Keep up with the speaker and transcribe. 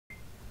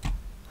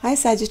Hi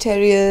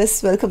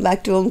Sagittarius, welcome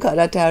back to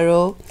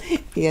Omkaratarot.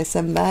 Yes,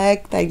 I'm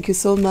back. Thank you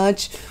so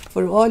much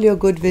for all your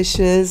good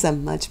wishes.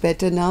 I'm much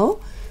better now.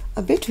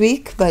 A bit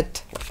weak,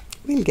 but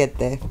we'll get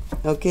there.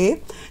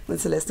 Okay? Well,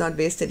 so let's not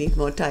waste any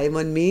more time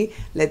on me.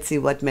 Let's see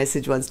what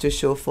message wants to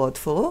show forth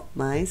for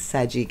my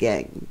Saggy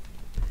gang.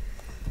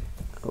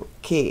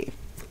 Okay.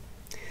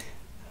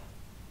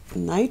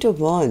 Knight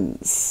of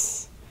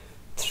Wands.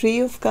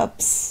 Three of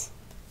Cups.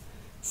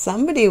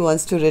 Somebody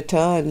wants to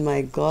return,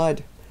 my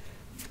God.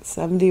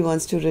 Somebody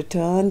wants to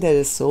return. There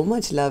is so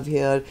much love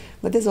here,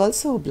 but there's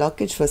also a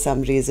blockage for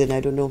some reason. I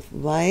don't know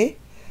why.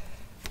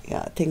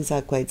 Yeah, things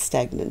are quite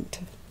stagnant.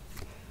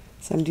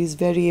 Somebody is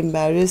very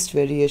embarrassed,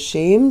 very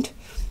ashamed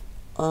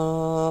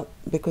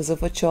because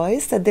of a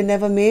choice that they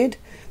never made.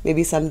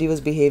 Maybe somebody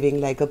was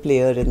behaving like a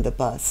player in the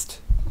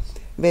past.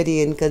 Very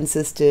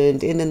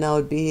inconsistent, in and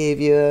out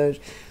behavior,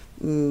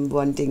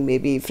 wanting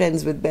maybe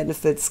friends with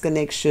benefits,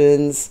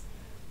 connections.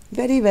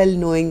 Very well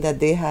knowing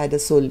that they had a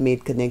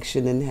soulmate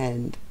connection in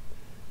hand.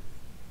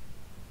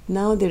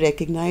 Now they're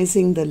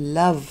recognizing the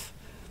love,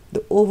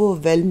 the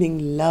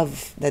overwhelming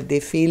love that they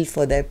feel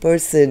for their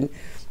person,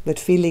 but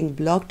feeling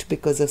blocked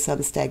because of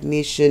some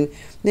stagnation,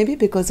 maybe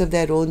because of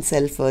their own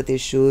self-worth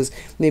issues.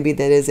 Maybe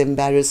there is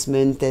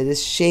embarrassment, there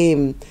is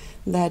shame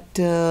that,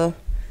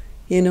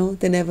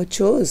 they never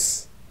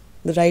chose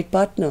the right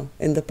partner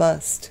in the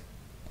past.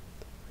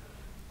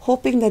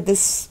 Hoping that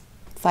this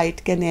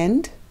fight can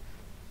end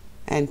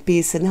and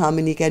peace and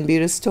harmony can be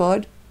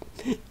restored.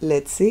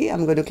 Let's see.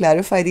 I'm going to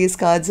clarify these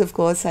cards, of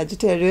course,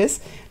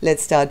 Sagittarius.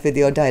 Let's start with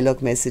your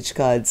dialogue message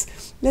cards.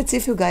 Let's see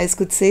if you guys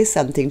could say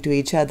something to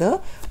each other,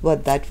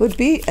 what that would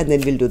be, and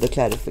then we'll do the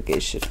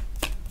clarification.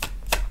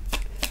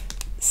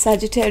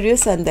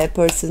 Sagittarius and their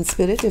person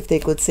spirit, if they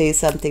could say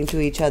something to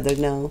each other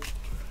now,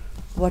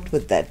 what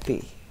would that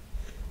be?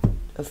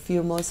 A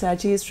few more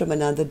Saggis from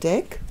another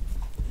deck.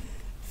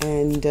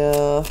 And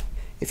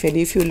if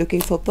any of you are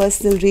looking for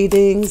personal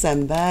readings,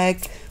 I'm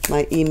back.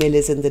 My email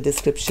is in the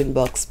description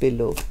box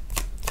below.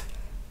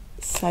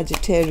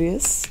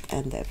 Sagittarius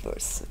and their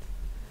person.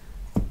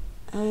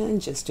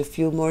 And just a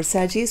few more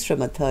Saggis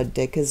from a third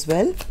deck as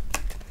well.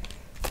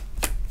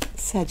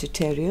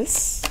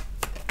 Sagittarius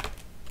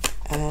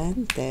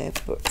and their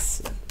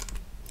person.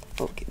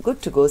 Okay,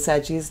 good to go,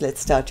 Saggis.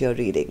 Let's start your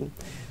reading.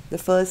 The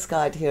first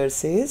card here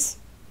says,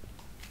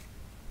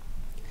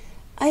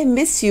 I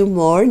miss you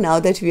more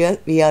now that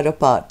we are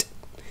apart.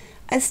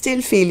 I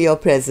still feel your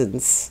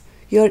presence,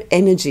 your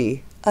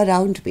energy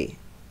around me.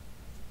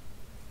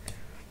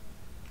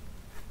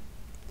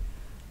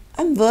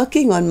 I'm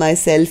working on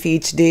myself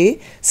each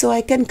day so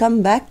I can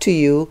come back to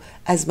you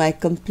as my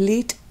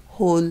complete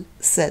whole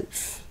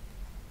self.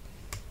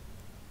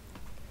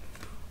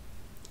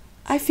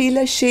 I feel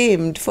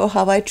ashamed for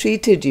how I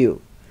treated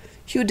you.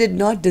 You did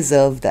not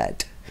deserve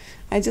that.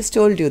 I just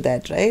told you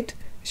that, right?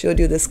 Showed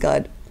you this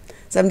card.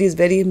 Somebody is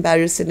very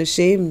embarrassed and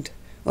ashamed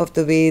of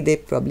the way they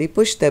probably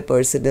pushed their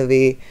person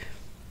away,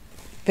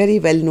 very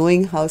well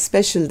knowing how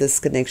special this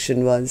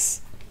connection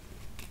was.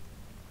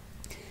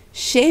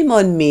 Shame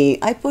on me,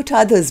 I put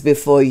others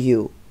before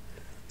you.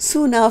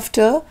 Soon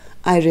after,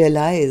 I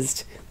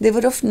realized they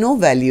were of no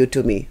value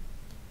to me.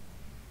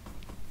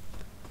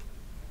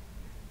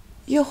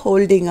 You're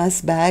holding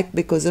us back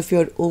because of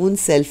your own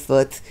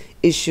self-worth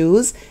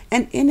issues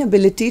and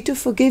inability to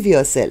forgive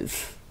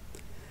yourself.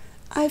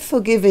 I've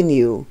forgiven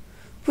you.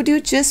 Would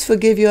you just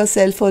forgive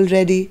yourself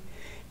already?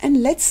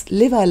 And let's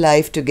live our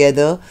life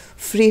together,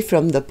 free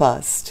from the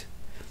past.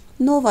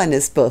 No one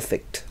is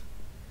perfect.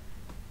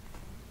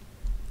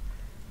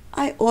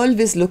 I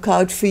always look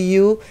out for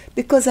you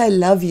because I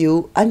love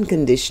you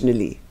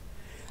unconditionally.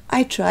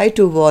 I try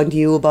to warn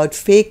you about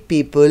fake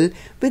people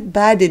with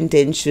bad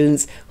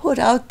intentions who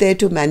are out there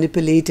to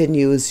manipulate and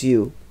use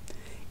you.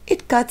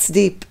 It cuts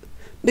deep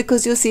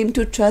because you seem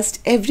to trust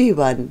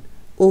everyone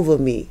over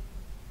me.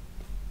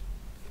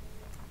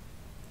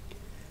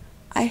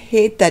 I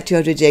hate that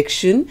your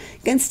rejection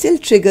can still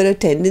trigger a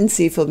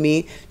tendency for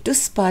me to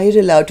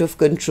spiral out of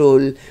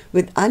control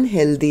with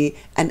unhealthy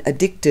and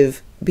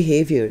addictive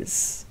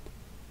behaviors.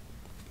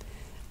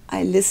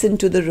 I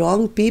listened to the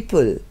wrong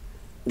people.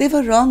 They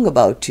were wrong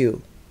about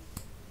you.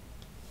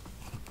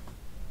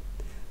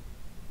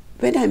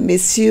 When I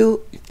miss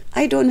you,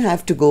 I don't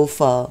have to go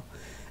far.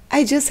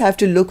 I just have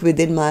to look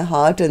within my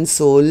heart and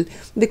soul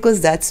because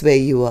that's where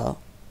you are.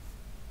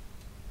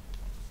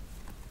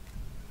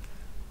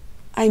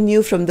 I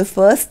knew from the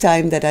first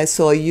time that I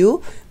saw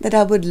you that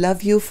I would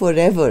love you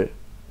forever.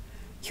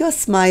 Your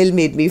smile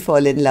made me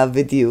fall in love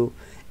with you,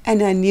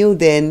 and I knew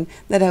then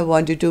that I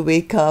wanted to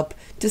wake up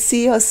to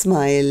see your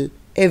smile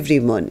every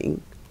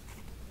morning.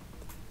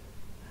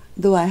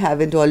 Though I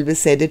haven't always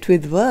said it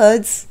with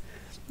words,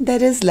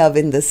 there is love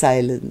in the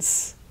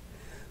silence.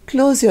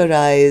 Close your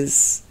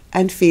eyes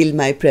and feel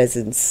my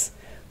presence.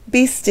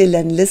 Be still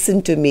and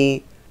listen to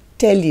me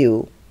tell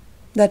you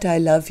that I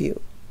love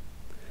you.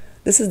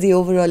 This is the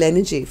overall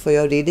energy for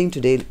your reading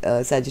today,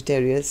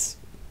 Sagittarius.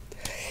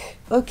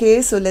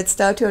 Okay, so let's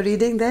start your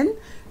reading then.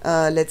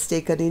 Let's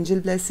take an angel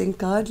blessing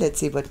card. Let's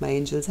see what my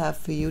angels have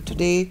for you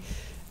today.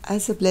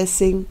 as a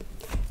blessing,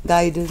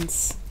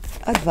 guidance,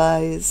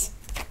 advice,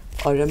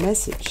 or a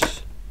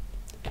message.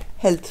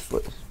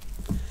 Healthful.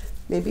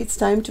 Maybe it's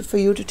time for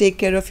you to take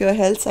care of your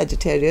health,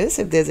 Sagittarius.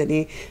 If there's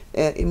any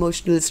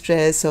emotional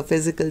stress or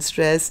physical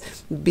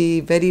stress, be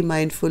very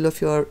mindful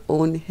of your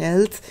own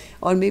health.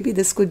 Or maybe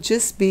this could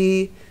just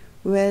be,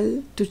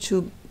 well,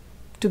 to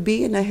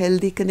be in a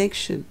healthy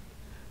connection.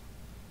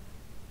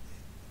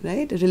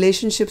 Right?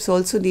 Relationships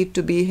also need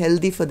to be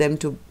healthy for them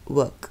to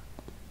work.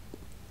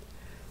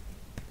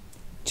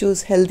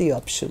 Choose healthy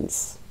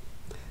options.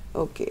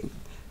 Okay.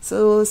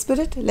 So,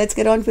 Spirit, let's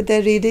get on with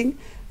their reading.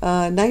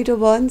 Knight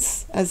of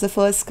Wands as the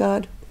first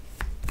card.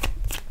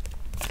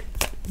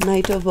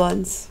 Knight of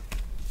Wands.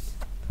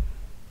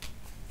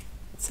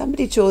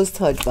 Somebody chose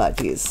third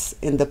parties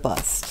in the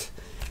past.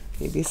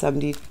 Maybe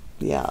somebody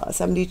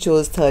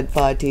chose third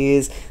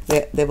parties.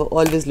 They were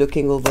always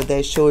looking over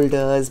their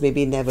shoulders,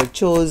 maybe never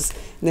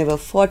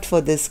fought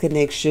for this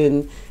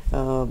connection.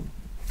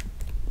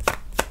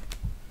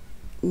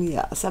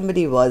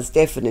 Somebody was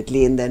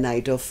definitely in the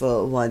Knight of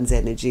Wands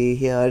energy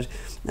here,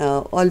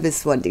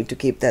 always wanting to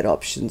keep their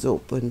options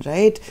open,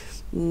 right?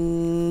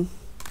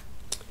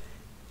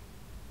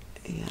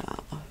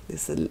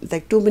 There's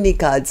like too many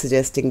cards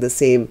suggesting the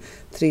same.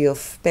 Three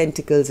of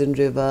Pentacles in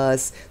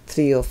reverse,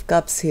 Three of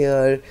Cups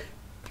here.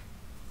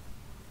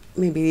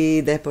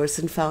 Maybe their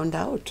person found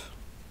out.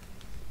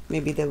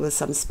 Maybe there was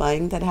some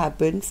spying that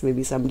happened.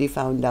 Maybe somebody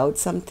found out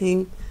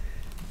something.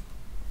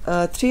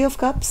 Three of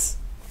Cups.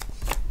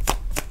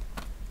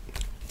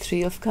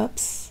 Three of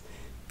Cups.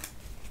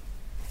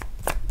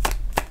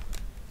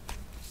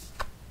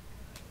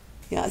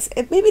 Yes,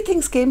 maybe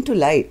things came to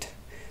light.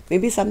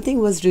 Maybe something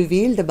was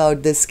revealed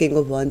about this King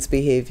of Wands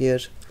behavior.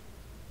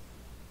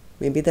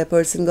 Maybe that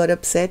person got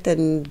upset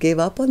and gave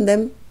up on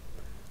them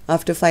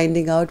after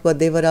finding out what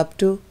they were up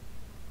to.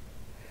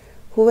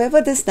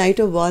 Whoever this Knight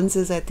of Wands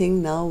is, I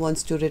think now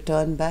wants to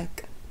return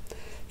back.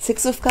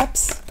 Six of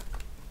Cups.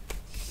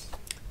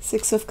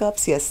 Six of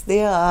Cups, yes,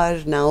 they are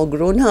now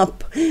grown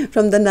up.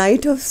 From the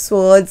Knight of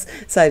Swords,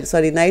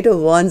 Knight of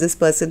Wands, this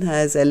person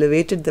has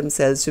elevated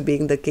themselves to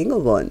being the King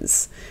of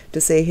Wands.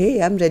 To say,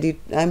 hey, I'm ready,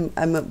 I'm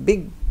a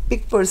big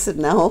person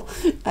now.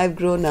 I've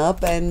grown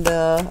up and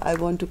I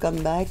want to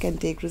come back and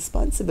take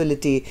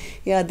responsibility.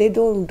 Yeah, they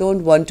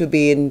don't want to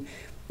be in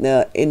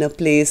a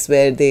place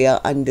where they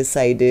are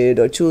undecided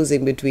or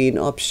choosing between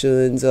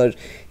options, or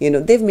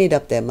they've made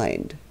up their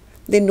mind.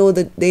 They know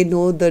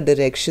the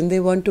direction they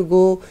want to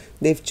go.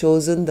 They've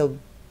chosen the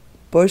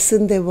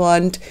person they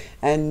want,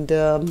 and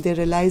they're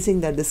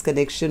realizing that this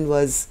connection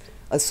was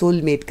a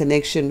soulmate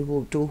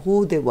connection to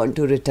who they want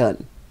to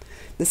return.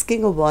 This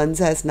King of Wands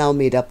has now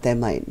made up their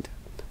mind,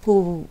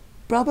 who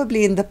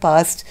probably in the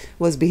past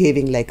was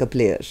behaving like a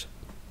player.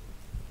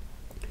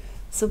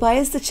 So why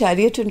is the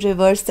Chariot in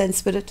reverse then,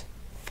 Spirit?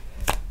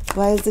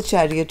 Why is the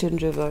Chariot in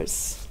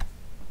reverse?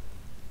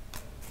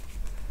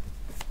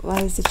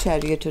 Why is the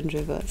Chariot in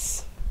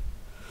reverse?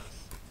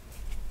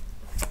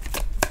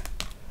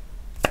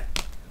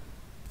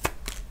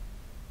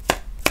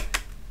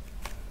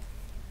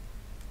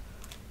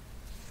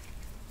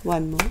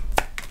 One more.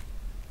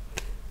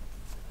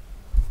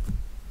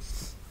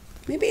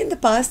 Maybe in the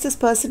past this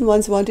person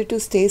once wanted to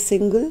stay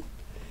single.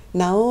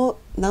 Now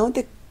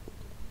they're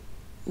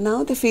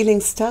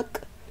feeling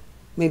stuck.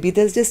 Maybe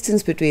there's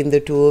distance between the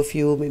two of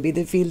you. Maybe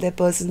they feel their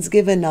person's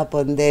given up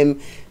on them.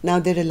 Now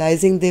they're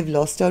realizing they've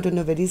lost out on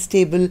a very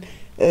stable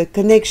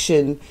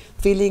connection,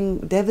 feeling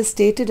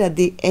devastated at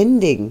the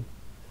ending.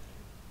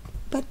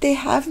 But they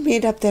have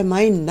made up their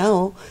mind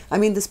now. I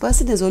mean, this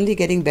person is only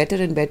getting better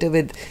and better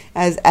with,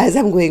 as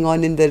I'm going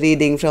on in the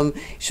reading, from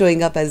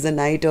showing up as the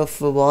Knight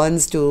of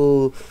Wands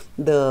to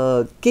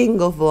the King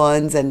of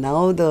Wands, and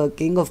now the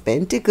King of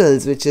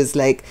Pentacles, which is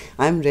like,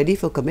 I'm ready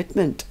for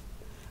commitment.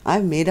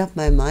 I've made up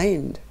my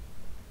mind.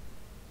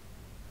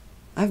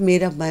 I've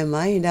made up my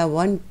mind. I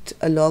want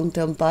a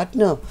long-term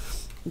partner.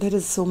 There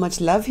is so much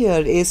love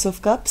here. Ace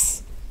of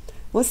Cups.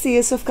 What's the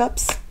Ace of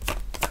Cups?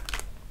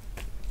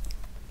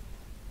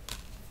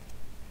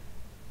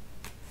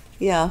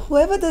 Yeah,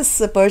 whoever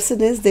this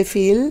person is, they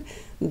feel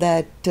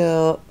that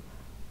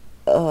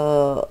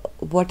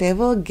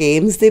whatever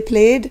games they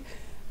played,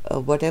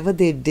 whatever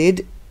they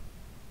did,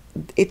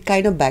 it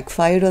kind of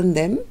backfired on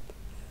them.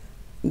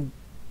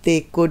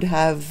 They could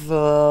have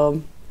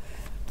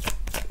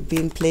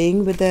been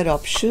playing with their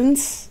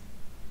options.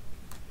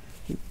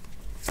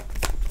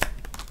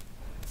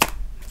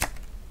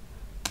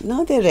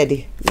 Now they're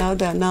ready.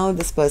 Now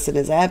this person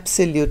is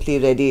absolutely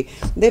ready.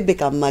 They've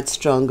become much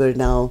stronger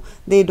now.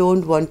 They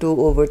don't want to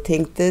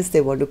overthink this. They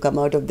want to come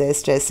out of their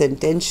stress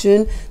and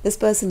tension. This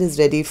person is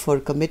ready for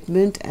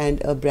commitment and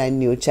a brand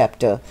new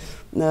chapter.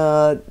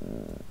 There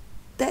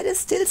is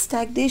still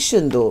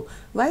stagnation though.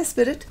 Why,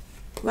 Spirit?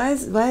 Why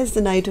is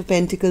the Knight of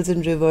Pentacles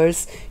in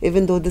reverse,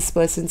 even though this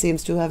person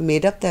seems to have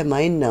made up their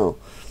mind now?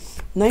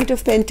 Knight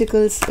of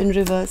Pentacles in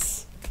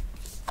reverse.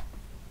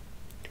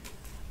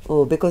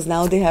 Oh, because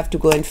now they have to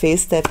go and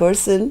face their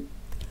person.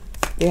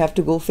 They have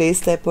to go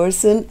face their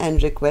person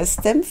and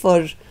request them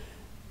for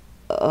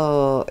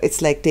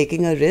it's like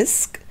taking a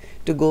risk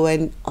to go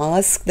and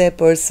ask their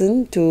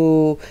person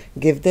to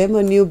give them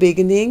a new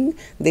beginning.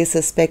 They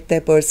suspect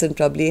their person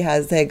probably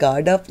has their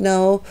guard up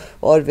now,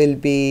 or will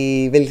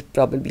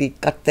probably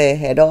cut their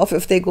head off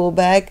if they go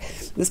back.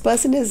 This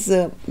person is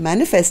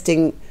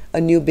manifesting a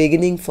new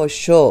beginning for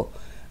sure,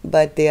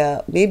 but they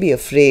are maybe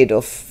afraid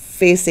of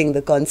facing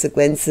the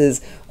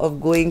consequences of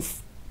going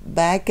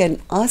back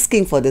and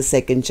asking for the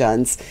second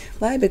chance.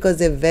 Why? Because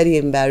they're very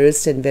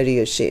embarrassed and very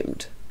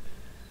ashamed.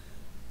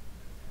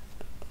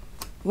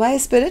 Why,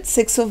 Spirit?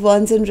 Six of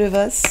Wands in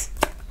reverse.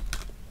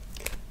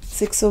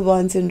 Six of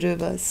Wands in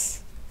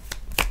reverse.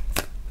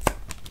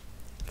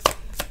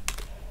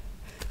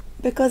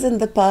 Because in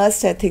the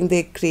past, I think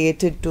they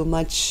created too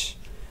much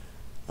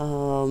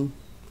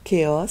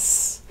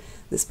chaos.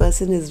 This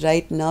person is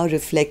right now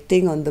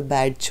reflecting on the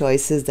bad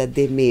choices that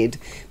they made.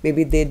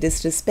 Maybe they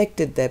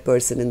disrespected their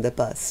person in the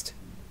past.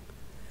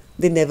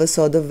 They never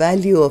saw the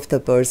value of the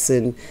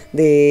person.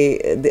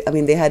 I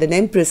mean, they had an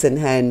empress in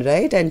hand,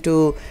 right? And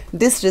to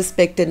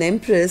disrespect an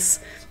empress,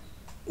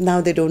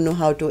 now they don't know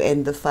how to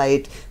end the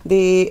fight.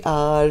 They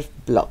are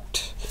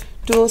blocked.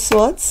 Two of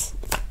Swords.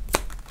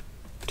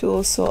 Two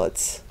of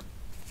Swords.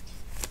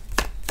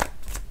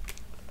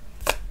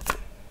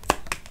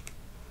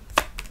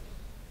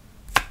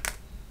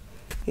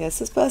 Yes,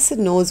 this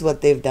person knows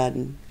what they've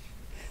done.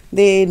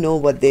 They know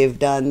what they've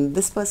done.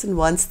 This person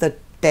wants the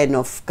 10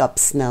 of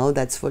Cups now,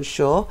 that's for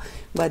sure.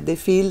 But they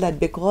feel that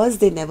because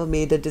they never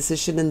made a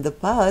decision in the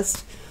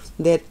past,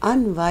 their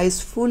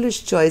unwise,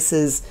 foolish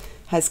choices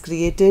has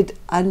created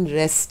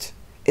unrest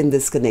in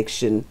this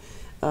connection.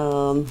 They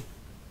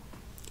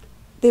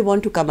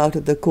want to come out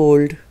of the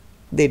cold.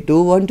 They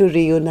do want to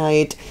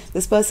reunite.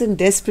 This person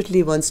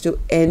desperately wants to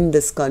end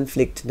this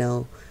conflict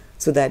now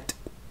so that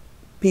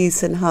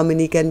peace and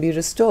harmony can be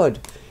restored.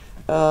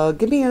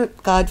 Give me a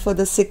card for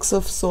the Six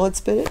of Swords,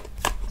 Spirit.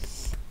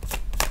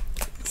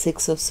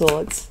 Six of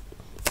Swords.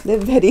 They're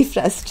very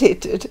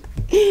frustrated.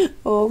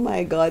 Oh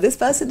my God, this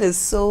person is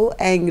so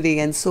angry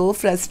and so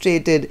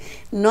frustrated,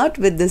 not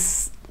with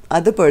this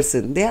other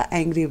person. They are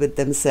angry with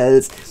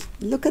themselves.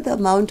 Look at the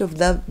amount of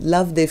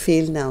love they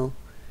feel now.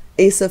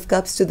 Ace of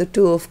Cups to the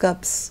Two of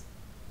Cups.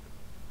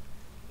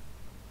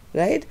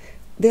 Right?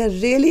 They are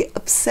really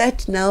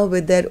upset now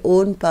with their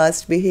own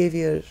past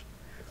behavior.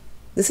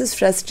 This is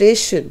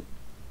frustration.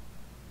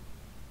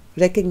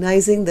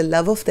 Recognizing the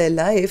love of their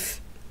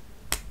life.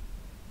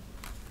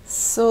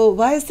 So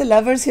why is the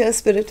Lovers here,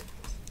 Spirit?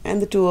 And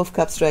the Two of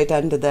Cups right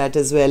under that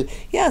as well.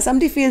 Yeah,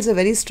 somebody feels a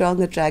very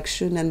strong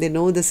attraction and they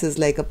know this is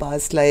like a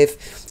past life,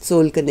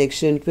 soul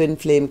connection, twin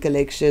flame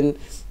connection,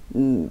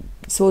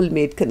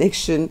 soulmate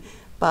connection,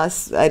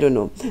 past, I don't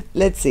know.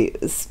 Let's see.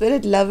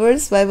 Spirit,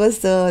 Lovers. Why was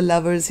the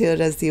Lovers here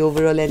as the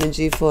overall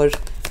energy for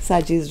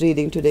Sagi's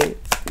reading today?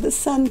 The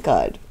Sun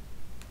card.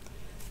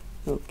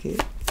 Okay.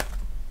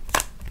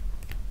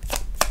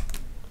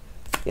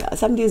 Yeah,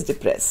 somebody is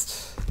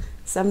depressed.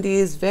 Somebody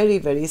is very,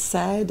 very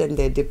sad and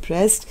they're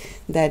depressed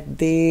that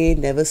they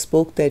never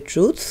spoke their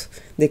truth.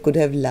 They could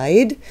have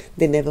lied.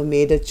 They never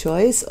made a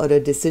choice or a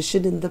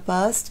decision in the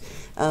past.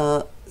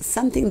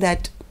 Something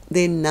that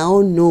they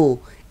now know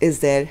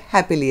is their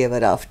happily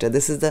ever after.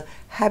 This is the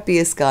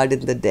happiest card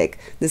in the deck.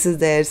 This is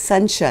their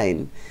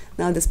sunshine.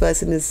 Now this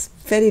person is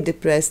very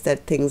depressed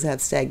that things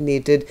have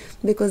stagnated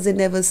because they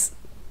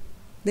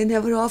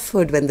never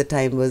offered when the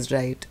time was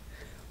right.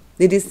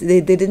 They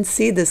didn't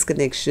see this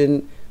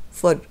connection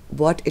for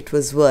what it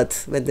was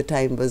worth when the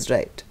time was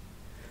right.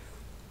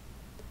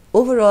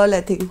 Overall,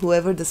 I think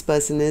whoever this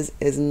person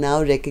is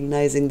now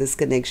recognizing this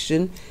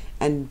connection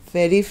and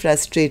very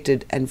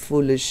frustrated and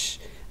foolish,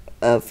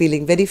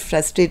 feeling very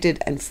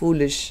frustrated and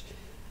foolish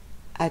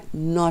at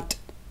not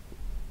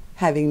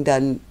having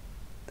done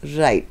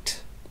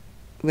right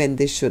when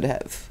they should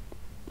have.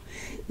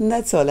 And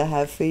that's all I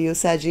have for you,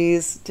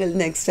 Sagis. Till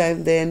next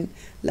time then,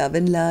 love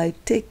and light.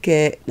 Take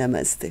care.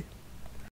 Namaste.